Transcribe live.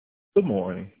Good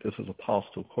morning. This is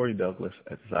Apostle Corey Douglas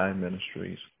at Zion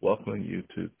Ministries, welcoming you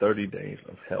to 30 Days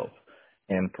of Health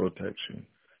and Protection.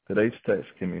 Today's text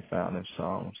can be found in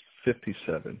Psalms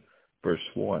 57, verse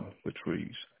 1, which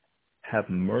reads, "Have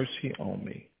mercy on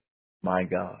me, my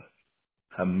God.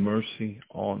 Have mercy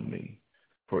on me,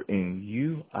 for in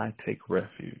you I take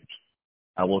refuge.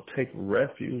 I will take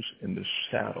refuge in the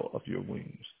shadow of your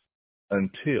wings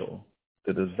until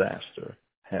the disaster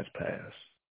has passed."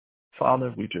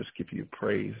 Father, we just give you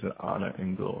praise and honor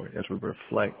and glory as we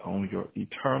reflect on your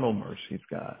eternal mercies,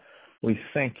 God. We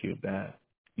thank you that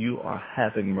you are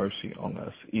having mercy on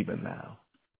us even now.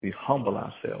 We humble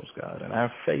ourselves, God, and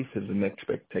our faith is an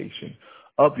expectation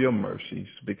of your mercies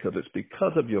because it's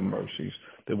because of your mercies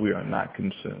that we are not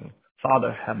consumed.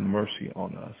 Father, have mercy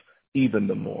on us even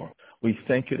the more. We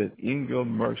thank you that in your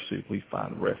mercy we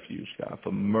find refuge, God,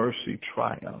 for mercy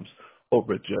triumphs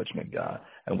over judgment, God.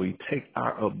 And we take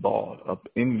our abode up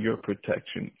in your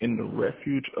protection, in the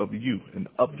refuge of you and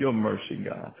of your mercy,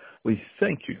 God. We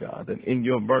thank you, God, that in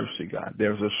your mercy, God,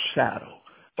 there's a shadow.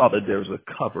 Father, there's a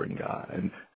covering, God.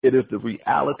 And it is the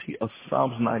reality of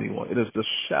Psalms 91. It is the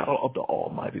shadow of the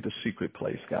Almighty, the secret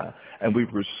place, God. And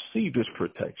we've received this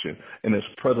protection and this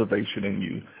preservation in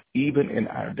you, even in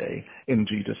our day, in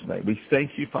Jesus' name. We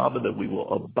thank you, Father, that we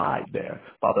will abide there,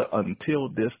 Father, until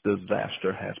this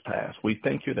disaster has passed. We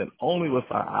thank you that only with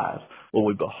our eyes will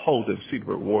we behold and see the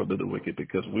reward of the wicked,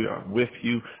 because we are with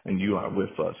you and you are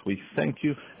with us. We thank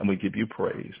you and we give you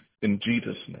praise. In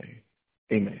Jesus' name,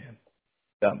 amen.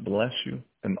 God bless you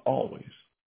and always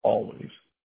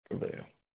prevail.